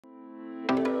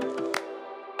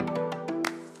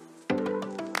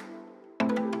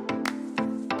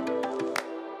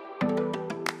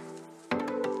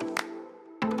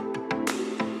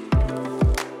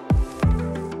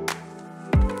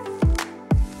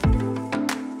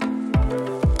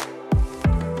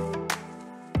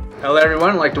Hello everyone,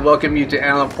 I'd like to welcome you to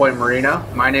Antelope Point Marina.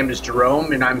 My name is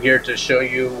Jerome and I'm here to show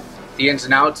you the ins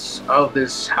and outs of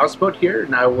this houseboat here,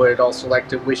 and I would also like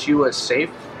to wish you a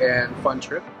safe and fun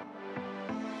trip.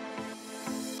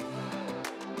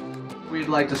 We'd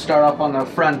like to start off on the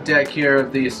front deck here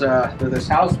of this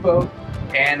houseboat,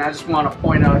 and I just want to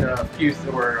point out a few, just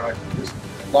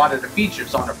a lot of the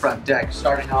features on the front deck,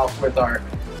 starting off with our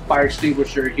fire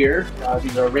extinguisher here.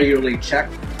 These are regularly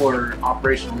checked for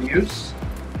operational use.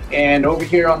 And over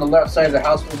here on the left side of the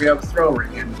houseboat we have a throw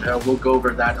ring, and we'll go over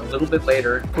that a little bit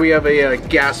later. We have a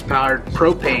gas-powered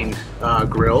propane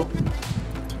grill.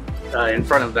 In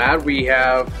front of that we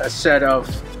have a set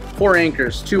of 4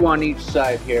 anchors, 2 on each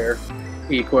side here,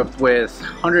 equipped with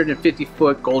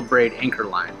 150-foot gold braid anchor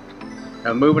line.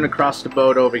 Now moving across the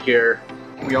boat over here,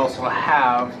 we also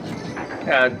have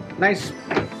a nice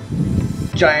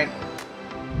giant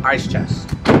ice chest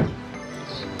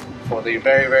for the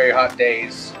very, very hot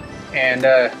days, and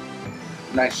a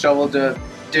nice shovel to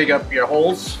dig up your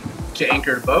holes to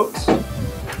anchor the boats.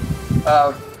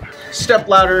 Step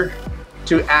ladder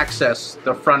to access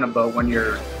the front of the boat when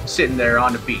you're sitting there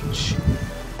on the beach.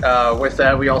 With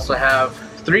that, we also have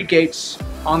 3 gates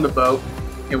on the boat,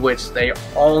 in which they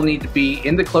all need to be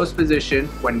in the closed position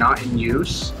when not in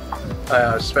use,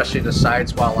 especially the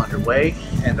sides while underway,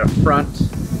 and the front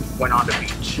when on the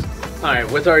beach.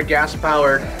 Alright, with our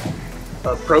gas-powered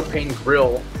propane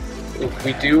grill,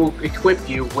 we do equip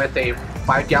you with a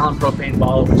 5-gallon propane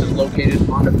bottle, which is located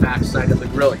on the back side of the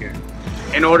grill here.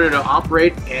 In order to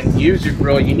operate and use your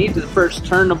grill, you need to first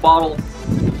turn the bottle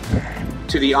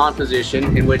to the on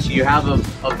position, in which you have a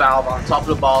valve on top of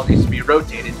the bottle that needs to be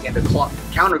rotated in the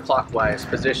counterclockwise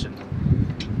position.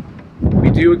 We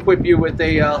do equip you with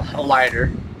a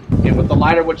lighter, and with the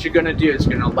lighter what you're going to do is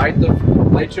you're going to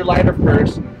light your lighter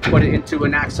first, put it into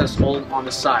an access hole on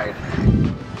the side.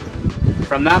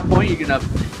 From that point you're going to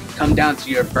come down to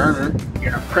your burner,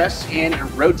 you're going to press in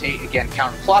and rotate again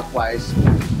counterclockwise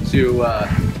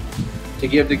to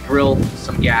give the grill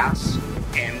some gas.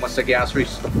 And once the gas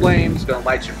reaches the flame, it's going to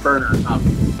light your burner up,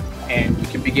 and you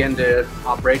can begin to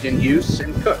operate and use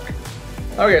and cook.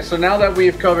 Okay, so now that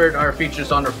we've covered our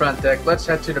features on the front deck, let's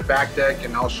head to the back deck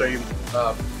and I'll show you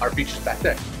our features back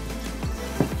deck.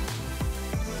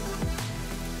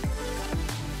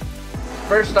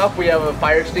 First off, we have a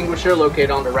fire extinguisher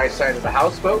located on the right side of the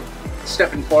houseboat.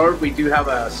 Stepping forward, we do have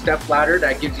a step ladder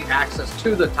that gives you access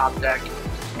to the top deck.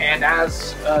 And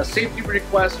as a safety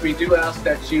request, we do ask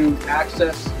that you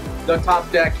access the top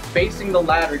deck facing the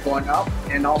ladder going up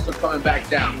and also coming back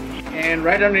down. And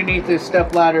right underneath this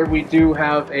step ladder, we do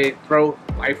have a throw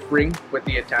life ring with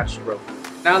the attached rope.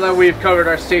 Now that we've covered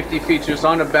our safety features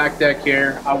on the back deck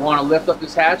here, I want to lift up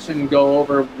this hatch and go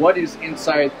over what is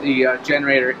inside the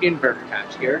generator inverter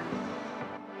hatch here.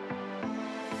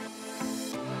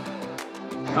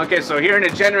 Okay, so here in the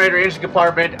generator engine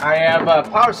compartment, I have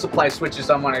power supply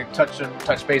switches I want to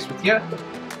touch base with you.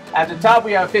 At the top,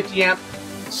 we have a 50 amp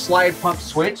slide pump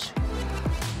switch.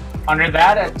 Under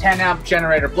that, a 10 amp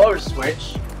generator blower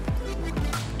switch.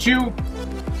 2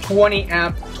 20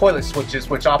 amp toilet switches,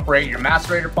 which operate your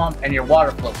macerator pump and your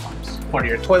water flow pumps for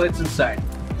your toilets inside.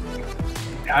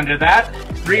 Under that,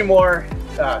 3 more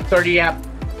 30 amp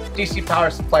DC power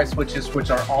supply switches, which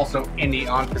are also in the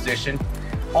on position.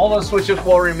 All those switches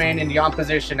will remain in the on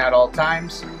position at all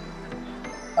times.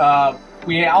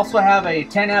 We also have a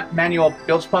 10 amp manual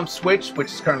bilge pump switch,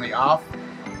 which is currently off,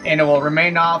 and it will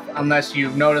remain off unless you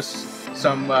notice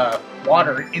some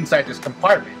water inside this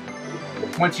compartment.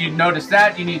 Once you notice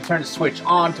that, you need to turn the switch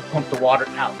on to pump the water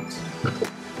out.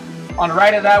 On the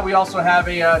right of that, we also have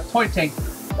a toy tank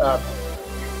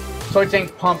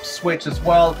pump switch as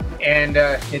well, and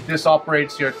this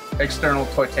operates your external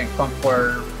toy tank pump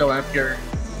for filling up your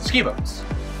ski boats.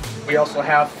 We also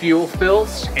have fuel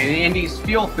fills, and in these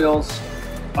fuel fills,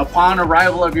 upon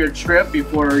arrival of your trip,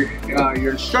 before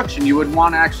your instruction, you would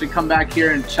want to actually come back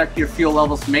here and check your fuel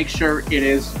levels to make sure it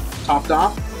is topped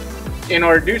off. In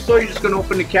order to do so, you're just going to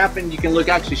open the cap and you can look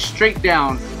actually straight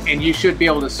down, and you should be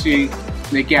able to see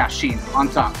the gas sheen on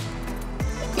top.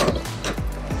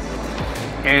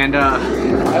 And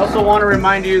I also want to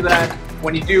remind you that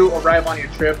when you do arrive on your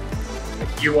trip,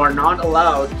 you are not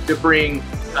allowed to bring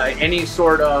any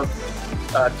sort of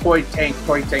toy tank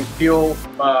fuel,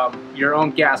 your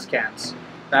own gas cans.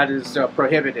 That is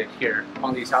prohibited here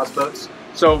on these houseboats.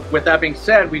 So with that being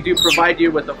said, we do provide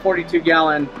you with a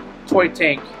 42-gallon toy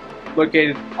tank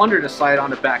located under the slide on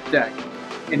the back deck.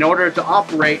 In order to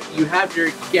operate, you have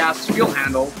your gas fuel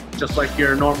handle, just like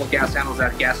your normal gas handles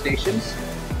at gas stations.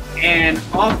 And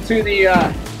off to the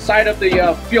side of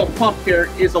the fuel pump here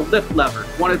is a lift lever,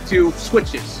 1 of 2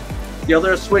 switches. The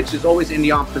other switch is always in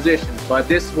the on position, but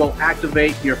this will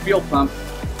activate your fuel pump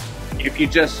if you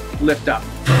just lift up.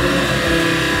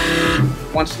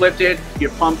 Once lifted,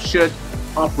 your pump should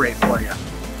operate for you.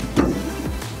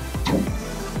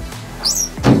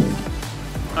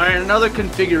 Alright, another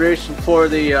configuration for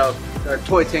the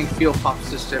toy tank fuel pump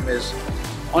system is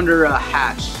under a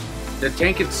hatch. The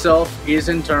tank itself is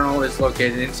internal, is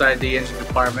located inside the engine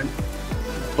compartment,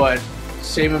 but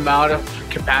same amount of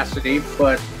capacity,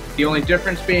 but the only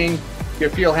difference being your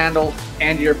fuel handle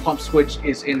and your pump switch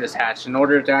is in this hatch. In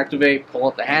order to activate, pull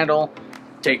out the handle,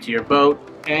 take to your boat,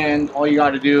 and all you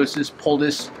got to do is just pull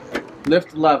this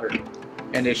lift lever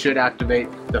and it should activate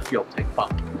the fuel tank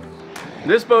pump.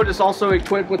 This boat is also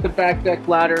equipped with the back deck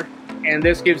ladder, and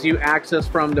this gives you access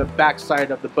from the back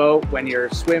side of the boat when you're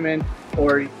swimming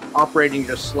or operating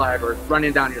your slide or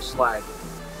running down your slide.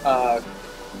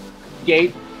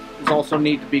 Gate also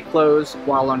need to be closed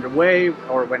while underway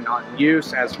or when not in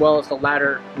use, as well as the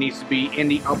ladder needs to be in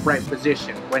the upright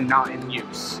position when not in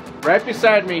use. Right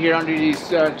beside me here under these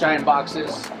giant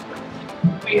boxes,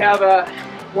 we have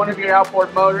one of your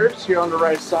outboard motors here on the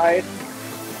right side,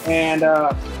 and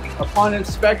upon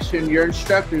inspection your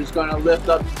instructor is going to lift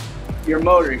up your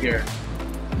motor here.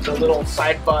 It's a little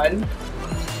side button,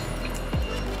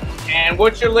 and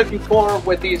what you're looking for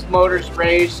with these motors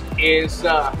raised is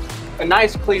a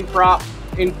nice clean prop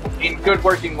in good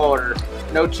working order.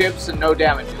 No chips and no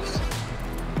damages.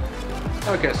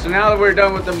 Okay, so now that we're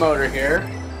done with the motor here,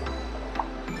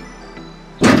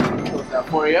 close that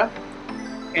for you.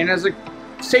 And as a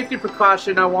safety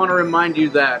precaution, I want to remind you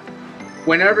that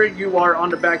whenever you are on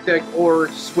the back deck or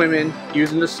swimming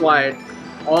using the slide,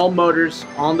 all motors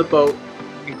on the boat,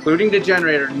 including the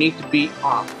generator, need to be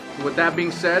off. With that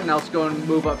being said, now let's go and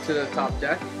move up to the top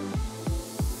deck.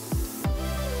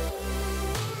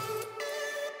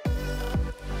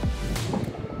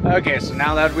 Okay, so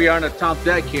now that we are on the top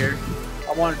deck here,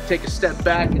 I want to take a step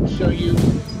back and show you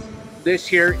this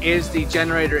here is the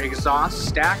generator exhaust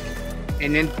stack.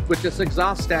 And then with this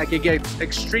exhaust stack, it gets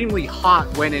extremely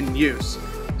hot when in use.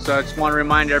 So I just want to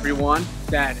remind everyone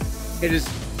that it is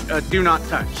do not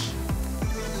touch.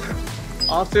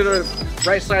 Off to the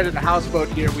right side of the houseboat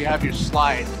here, we have your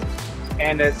slide.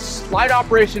 And the slide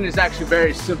operation is actually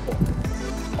very simple.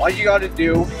 All you got to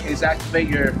do is activate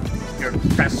your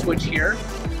press switch here.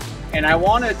 And I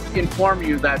want to inform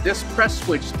you that this press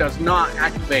switch does not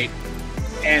activate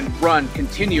and run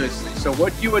continuously. So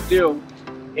what you would do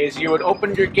is you would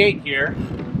open your gate here,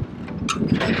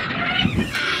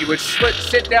 you would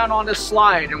sit down on the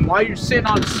slide, and while you're sitting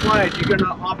on the slide, you're going to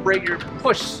operate your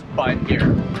push button here.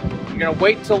 You're going to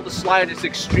wait till the slide is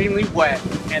extremely wet,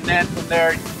 and then from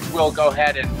there you will go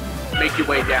ahead and make your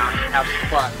way down and have some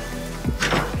fun.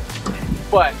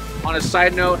 But on a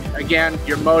side note, again,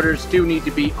 your motors do need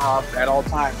to be off at all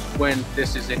times when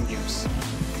this is in use.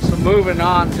 So moving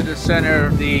on to the center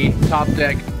of the top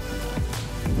deck.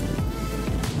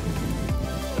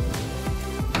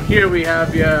 Here we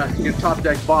have your top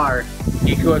deck bar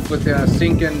equipped with a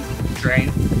sink and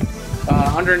drain.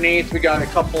 Underneath we got a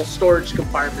couple storage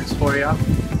compartments for you.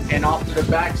 And off to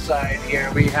the back side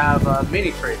here we have a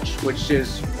mini fridge, which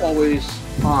is always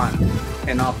on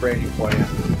and operating for you.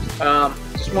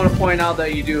 Just want to point out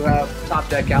that you do have top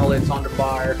deck outlets on the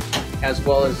bar, as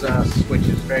well as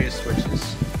switches, various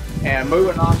switches. And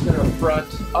moving on to the front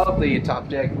of the top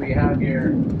deck, we have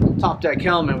your top deck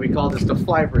helmet. We call this the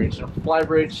fly bridge. The fly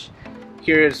bridge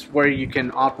here is where you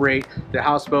can operate the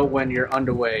houseboat when you're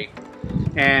underway.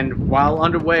 And while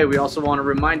underway, we also want to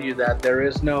remind you that there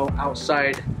is no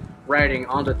outside riding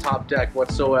on the top deck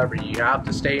whatsoever. You have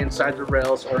to stay inside the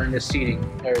rails or in the seating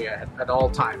area at all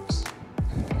times.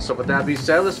 So with that being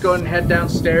said, let's go ahead and head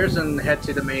downstairs and head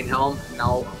to the main helm, and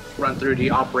I'll run through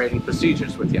the operating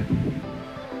procedures with you.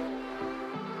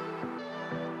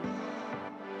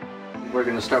 We're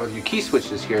going to start with your key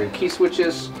switches here. Key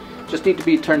switches just need to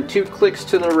be turned 2 clicks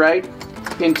to the right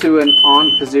into an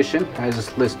on position,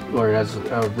 as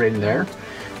written there.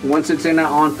 Once it's in that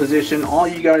on position, all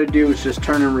you got to do is just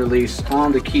turn and release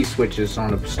on the key switches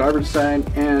on the starboard side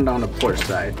and on the port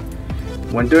side.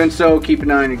 When doing so, keep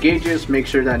an eye on your gauges, make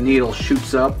sure that needle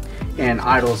shoots up and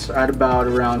idles at about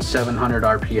around 700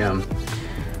 RPM.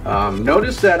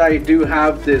 Notice that I do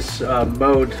have this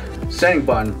mode setting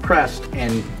button pressed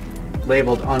and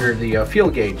labeled under the fuel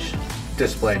gauge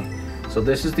display. So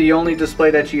this is the only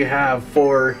display that you have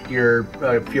for your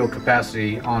fuel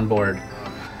capacity on board.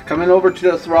 Coming over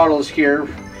to the throttles here,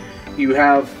 you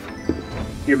have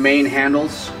your main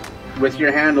handles. With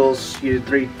your handles, you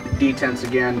 3 D10s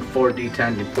again, 4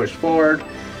 D10 you push forward,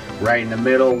 right in the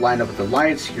middle, line up with the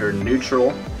lights, you're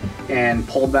neutral, and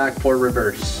pull back for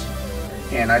reverse.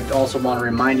 And I also want to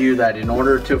remind you that in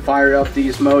order to fire up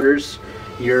these motors,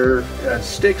 your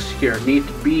sticks here need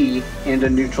to be in the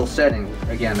neutral setting.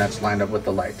 Again, that's lined up with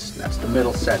the lights. That's the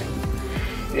middle setting.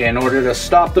 In order to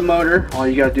stop the motor, all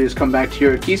you gotta do is come back to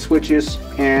your key switches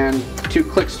and 2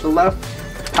 clicks to the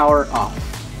left, power off.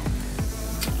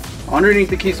 Underneath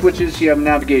the key switches, you have a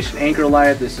navigation anchor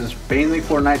light. This is mainly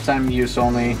for nighttime use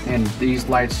only, and these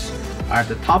lights are at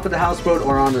the top of the houseboat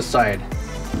or on the side.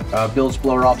 Bilge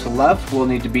blower off to the left will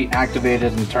need to be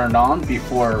activated and turned on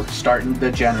before starting the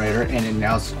generator, and it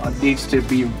now needs to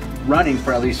be running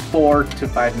for at least 4 to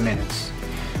 5 minutes.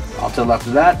 Off to the left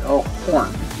of that, oh,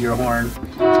 horn. Your horn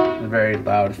is very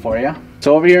loud for you.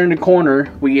 So over here in the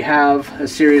corner, we have a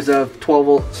series of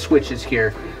 12-volt switches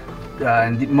here.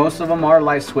 And most of them are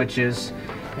light switches,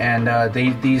 and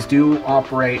these do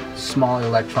operate small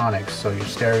electronics. So your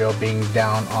stereo being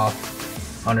down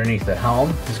off underneath the helm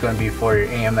is going to be for your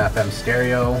AM FM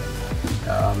stereo.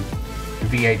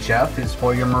 VHF is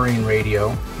for your marine radio,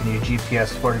 and your GPS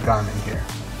for the Garmin here.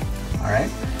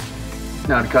 Alright,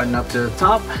 now cutting up to the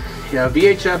top,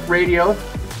 VHF radio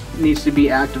needs to be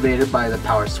activated by the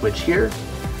power switch here.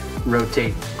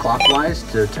 Rotate clockwise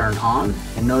to turn on,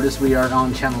 and notice we are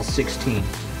on channel 16.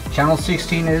 Channel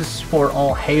 16 is for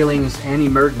all hailings and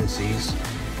emergencies,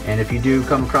 and if you do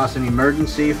come across an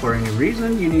emergency for any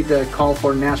reason, you need to call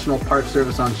for National Park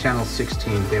Service on channel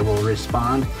 16. They will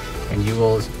respond and you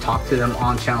will talk to them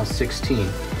on channel 16.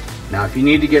 Now if you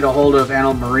need to get a hold of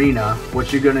Antelope Marina,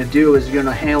 what you're going to do is you're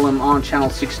going to hail them on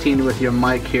channel 16 with your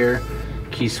mic here,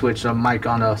 key switch a mic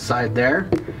on the side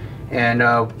there. And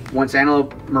once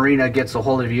Antelope Marina gets a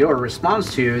hold of you or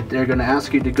responds to you, they're going to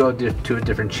ask you to go to a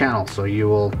different channel. So you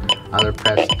will either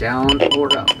press down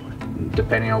or up,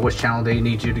 depending on which channel they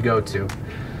need you to go to.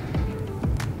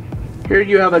 Here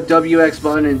you have a WX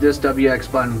button, and this WX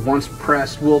button, once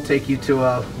pressed, will take you to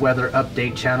a weather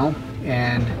update channel,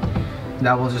 and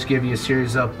that will just give you a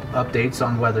series of updates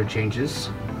on weather changes.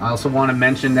 I also want to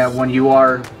mention that when you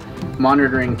are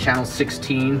monitoring channel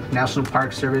 16, National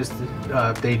Park Service,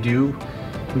 they do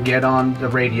get on the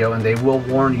radio and they will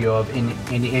warn you of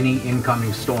any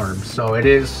incoming storms. So it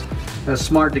is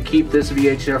smart to keep this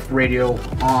VHF radio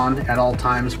on at all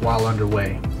times while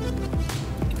underway.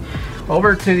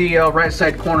 Over to the right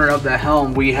side corner of the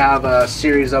helm, we have a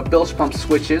series of bilge pump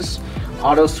switches,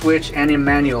 auto switch and a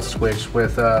manual switch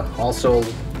with also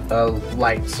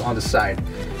lights on the side.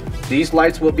 These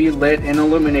lights will be lit and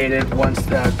illuminated once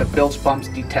the bilge pumps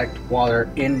detect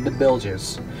water in the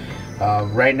bilges.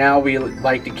 Right now we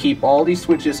like to keep all these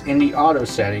switches in the auto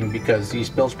setting because these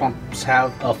bilge pumps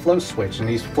have a flow switch, and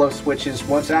these flow switches,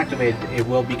 once activated, it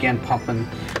will begin pumping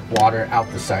water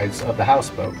out the sides of the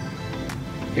houseboat.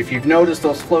 If you've noticed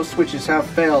those flow switches have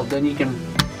failed, then you can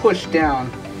push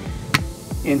down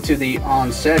into the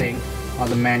on setting on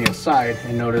the manual side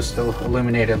and notice the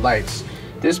illuminated lights.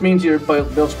 This means your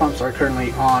bilge pumps are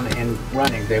currently on and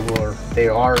running. They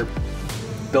are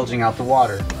bilging out the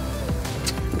water.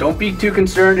 Don't be too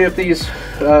concerned if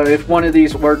if one of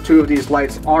these or two of these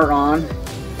lights are on,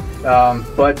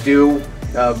 but do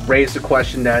raise the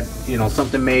question that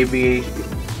something may be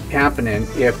happening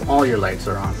if all your lights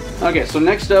are on. Okay, so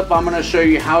next up I'm going to show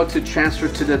you how to transfer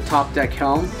to the top deck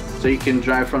helm so you can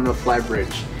drive from the fly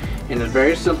bridge. And it's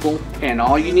very simple, and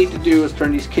all you need to do is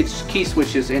turn these key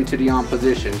switches into the on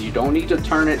position. You don't need to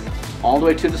turn it all the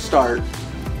way to the start.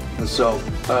 And so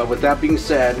with that being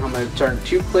said, I'm going to turn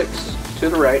 2 clicks to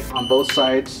the right on both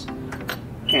sides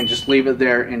and just leave it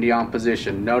there in the on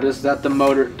position. Notice that the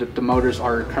motors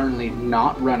are currently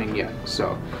not running yet.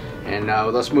 And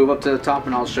let's move up to the top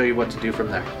and I'll show you what to do from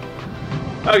there.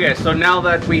 Okay, so now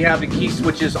that we have the key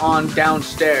switches on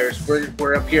downstairs,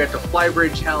 we're up here at the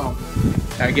flybridge helm.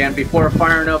 Again, before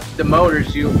firing up the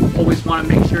motors, you always want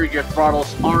to make sure your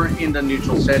throttles are in the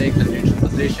neutral setting, the neutral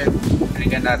position. And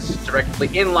again, that's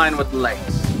directly in line with the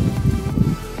lights.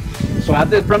 So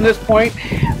from this point,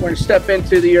 we're going to step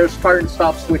into the start and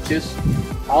stop switches.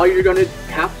 All you're going to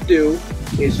have to do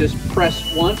is just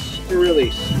press once and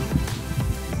release.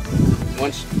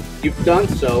 Once you've done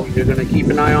so, you're going to keep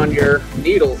an eye on your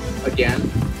needle again.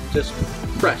 Just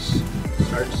press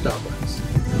start and stop buttons.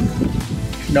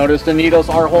 Notice the needles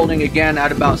are holding again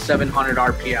at about 700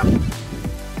 RPM.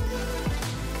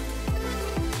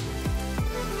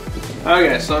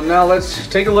 Okay, so now let's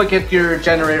take a look at your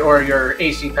generator or your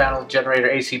AC panel, generator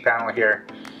AC panel here.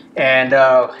 And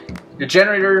the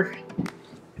generator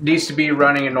needs to be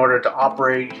running in order to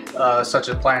operate such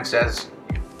appliances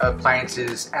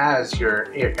as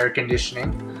your air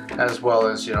conditioning, as well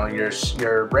as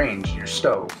your range, your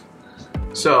stove.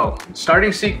 So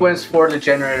starting sequence for the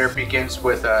generator begins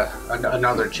with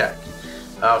another check.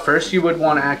 First, you would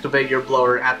want to activate your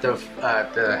blower at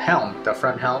the helm, the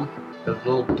front helm. The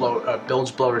little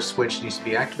bilge blower switch needs to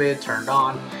be activated, turned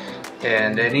on,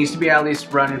 and it needs to be at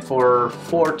least running for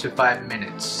 4 to 5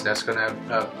 minutes. That's going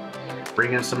to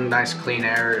bring in some nice clean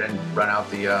air and run out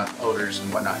the odors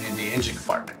and whatnot in the engine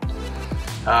compartment.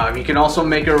 You can also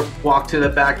make her walk to the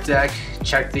back deck,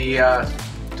 check the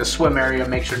swim area,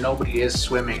 make sure nobody is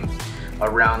swimming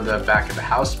around the back of the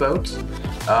houseboat.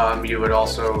 You would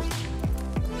also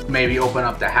maybe open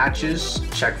up the hatches,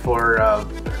 check for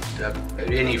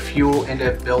any fuel in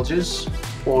the bilges,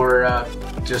 or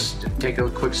just take a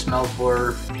quick smell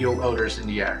for fuel odors in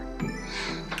the air.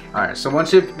 Alright, so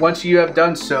once you have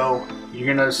done so,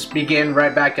 you're gonna begin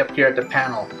right back up here at the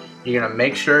panel. You're gonna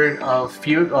make sure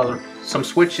some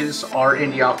switches are in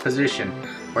the off position.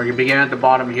 We're gonna begin at the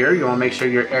bottom here. You wanna make sure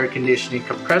your air conditioning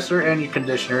compressor and your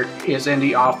conditioner is in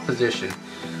the off position.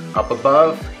 Up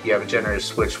above, you have a generator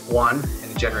switch 1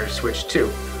 and a generator switch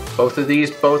 2. Both of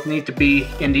these need to be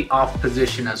in the off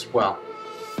position as well.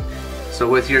 So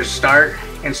with your start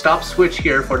and stop switch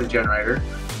here for the generator,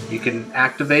 you can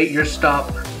activate your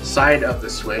stop side of the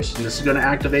switch, and this is going to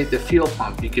activate the fuel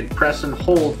pump. You can press and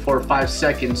hold for 5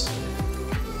 seconds,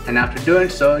 and after doing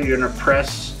so, you're going to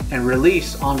press and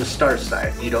release on the start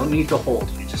side. You don't need to hold,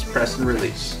 you just press and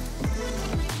release.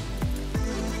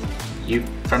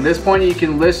 From this point, you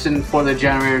can listen for the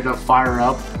generator to fire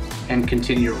up and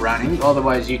continue running.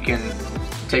 Otherwise, you can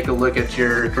take a look at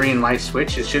your green light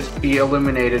switch. It should be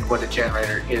illuminated when the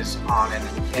generator is on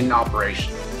and in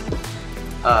operation.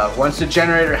 Once the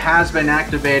generator has been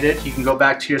activated, you can go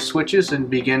back to your switches and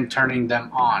begin turning them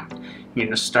on. You're going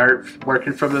to start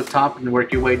working from the top and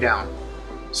work your way down.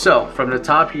 So from the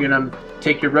top, you're going to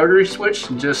take your rotary switch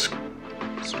and just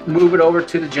move it over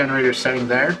to the generator setting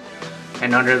there.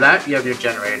 And under that, you have your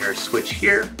generator switch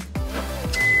here.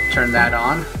 Turn that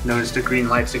on. Notice the green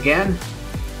lights again.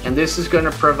 And this is going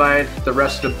to provide the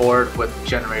rest of the board with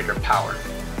generator power.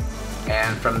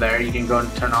 And from there, you can go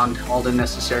and turn on all the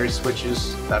necessary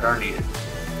switches that are needed.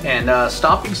 And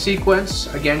stopping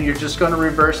sequence, again, you're just going to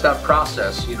reverse that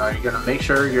process. You're going to make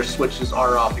sure your switches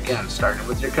are off again, starting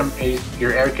with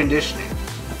your air conditioning,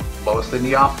 both in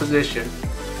the off position.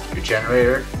 Your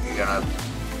generator, you're going to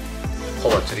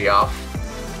pull it to the off.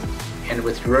 And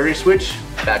with your rotary switch,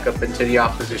 back up into the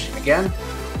off position again.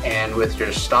 And with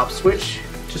your stop switch,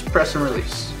 just press and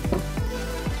release.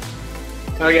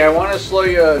 Okay, I want to show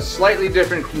you a slightly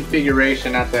different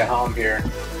configuration at the helm here.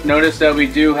 Notice that we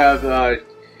do have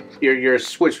your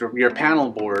switch, your panel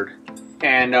board,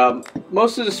 and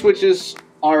most of the switches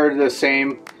are the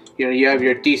same. You have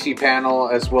your DC panel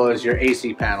as well as your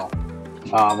AC panel,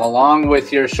 along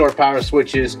with your short power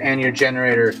switches and your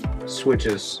generator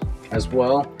switches as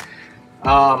well.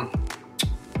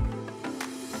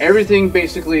 Everything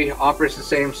basically operates the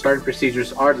same. Starting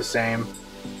procedures are the same.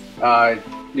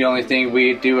 The only thing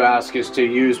we do ask is to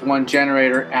use one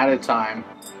generator at a time.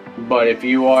 But if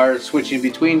you are switching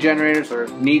between generators or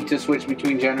need to switch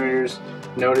between generators,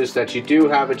 notice that you do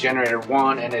have a generator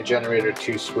 1 and a generator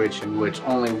 2 switch, in which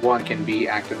only one can be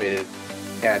activated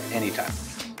at any time.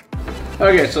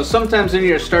 Okay, so sometimes in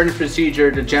your starting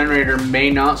procedure, the generator may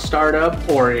not start up,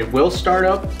 or it will start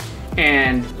up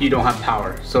and you don't have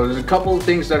power. So there's a couple of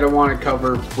things that I want to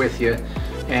cover with you,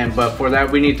 but for that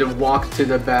we need to walk to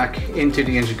the back into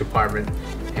the engine compartment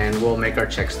and we'll make our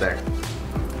checks there.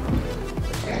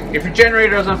 If your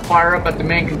generator doesn't fire up at the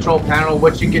main control panel,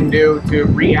 what you can do to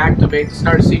reactivate the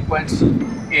start sequence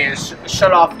is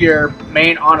shut off your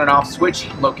main on and off switch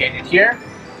located here.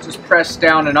 Just press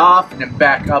down and off and then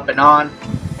back up and on,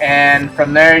 and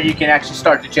from there you can actually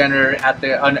start the generator at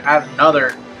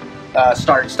another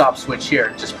start and stop switch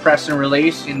here. Just press and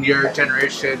release and your generator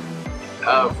should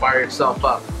fire itself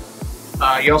up.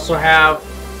 You also have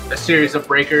a series of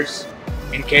breakers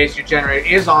in case your generator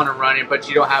is on and running but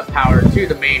you don't have power to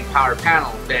the main power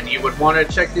panel. Then you would want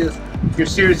to check your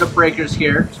series of breakers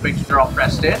here, just make sure they're all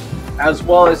pressed in, as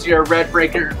well as your red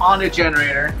breaker on the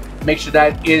generator. Make sure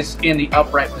that is in the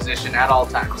upright position at all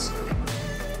times.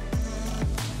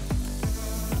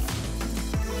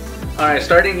 Alright,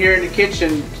 starting here in the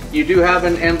kitchen, you do have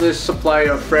an endless supply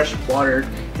of fresh water.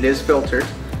 It is filtered.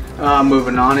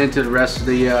 Moving on into the rest of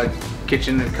the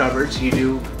kitchen and cupboards, you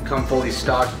do come fully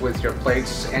stocked with your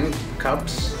plates and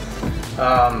cups.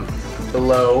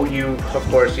 Below you, of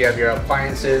course, you have your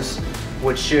appliances,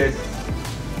 which should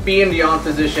be in the on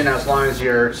position as long as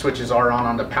your switches are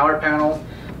on the power panel.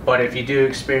 But if you do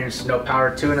experience no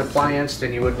power to an appliance,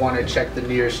 then you would want to check the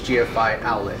nearest GFI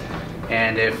outlet.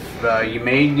 And if you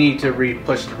may need to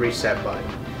push the reset button.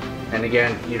 And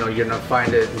again, you're going to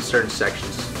find it in certain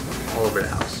sections all over the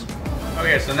house.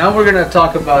 Okay, so now we're going to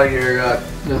talk about your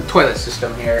the toilet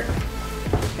system here.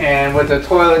 And with the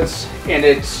toilets in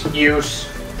its use,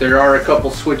 there are a couple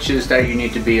switches that you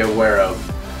need to be aware of.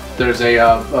 There's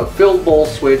a fill bowl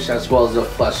switch as well as a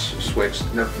flush switch.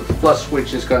 The flush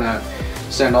switch is going to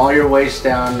send all your waste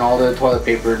down, all the toilet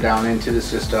paper down into the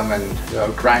system,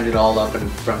 and grind it all up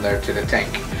and from there to the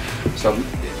tank. So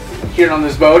here on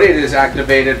this boat, it is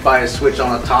activated by a switch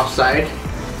on the top side.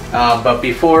 But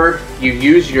before you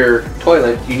use your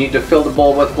toilet, you need to fill the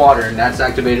bowl with water, and that's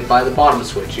activated by the bottom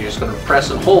switch. You're just going to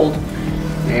press and hold,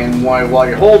 and while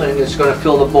you're holding, it's going to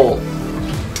fill the bowl.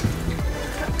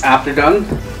 After done,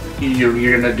 you're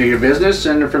going to do your business,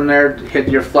 and from there, hit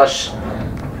your flush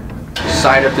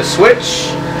side of the switch.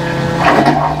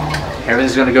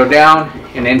 Everything's going to go down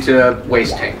and into the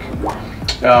waste tank.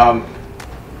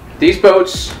 These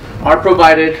boats are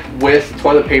provided with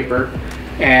toilet paper,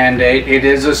 and it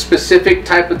is a specific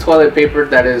type of toilet paper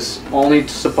that is only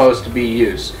supposed to be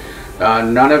used.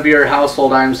 None of your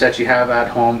household items that you have at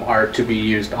home are to be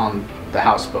used on the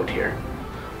houseboat here.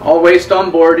 All waste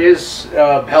on board is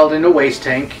held in a waste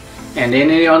tank, and in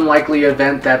the unlikely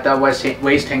event that that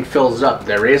waste tank fills up,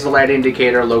 there is a light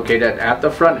indicator located at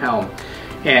the front helm,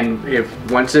 and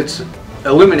once it's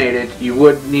illuminated, you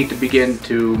would need to begin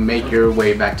to make your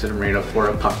way back to the marina for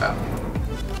a pump out.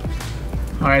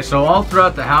 Alright, so all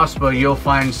throughout the houseboat you'll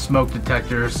find smoke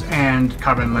detectors and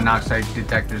carbon monoxide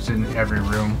detectors in every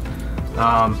room.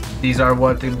 These are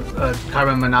what the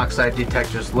carbon monoxide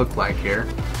detectors look like here,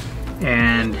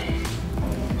 and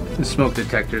the smoke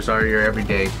detectors are your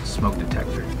everyday smoke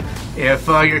detector. If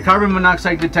your carbon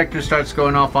monoxide detector starts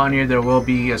going off on you, there will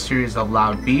be a series of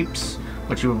loud beeps.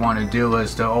 What you would want to do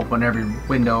is to open every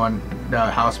window on the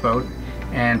houseboat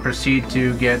and proceed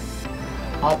to get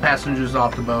all passengers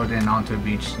off the boat and onto the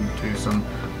beach into some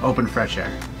open fresh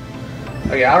air.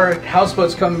 Okay, our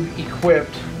houseboats come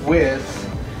equipped with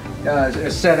a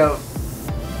set of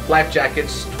life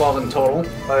jackets, 12 in total,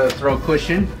 a throw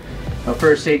cushion, a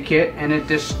first aid kit, and a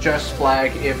distress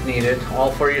flag if needed,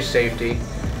 all for your safety.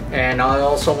 And I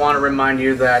also want to remind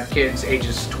you that kids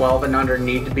ages 12 and under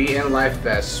need to be in life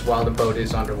vests while the boat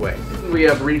is underway. We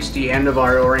have reached the end of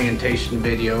our orientation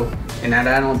video, and at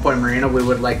Antelope Point Marina we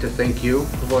would like to thank you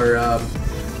for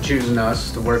choosing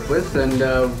us to work with, and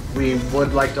we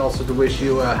would like to also to wish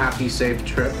you a happy, safe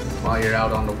trip while you're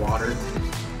out on the water.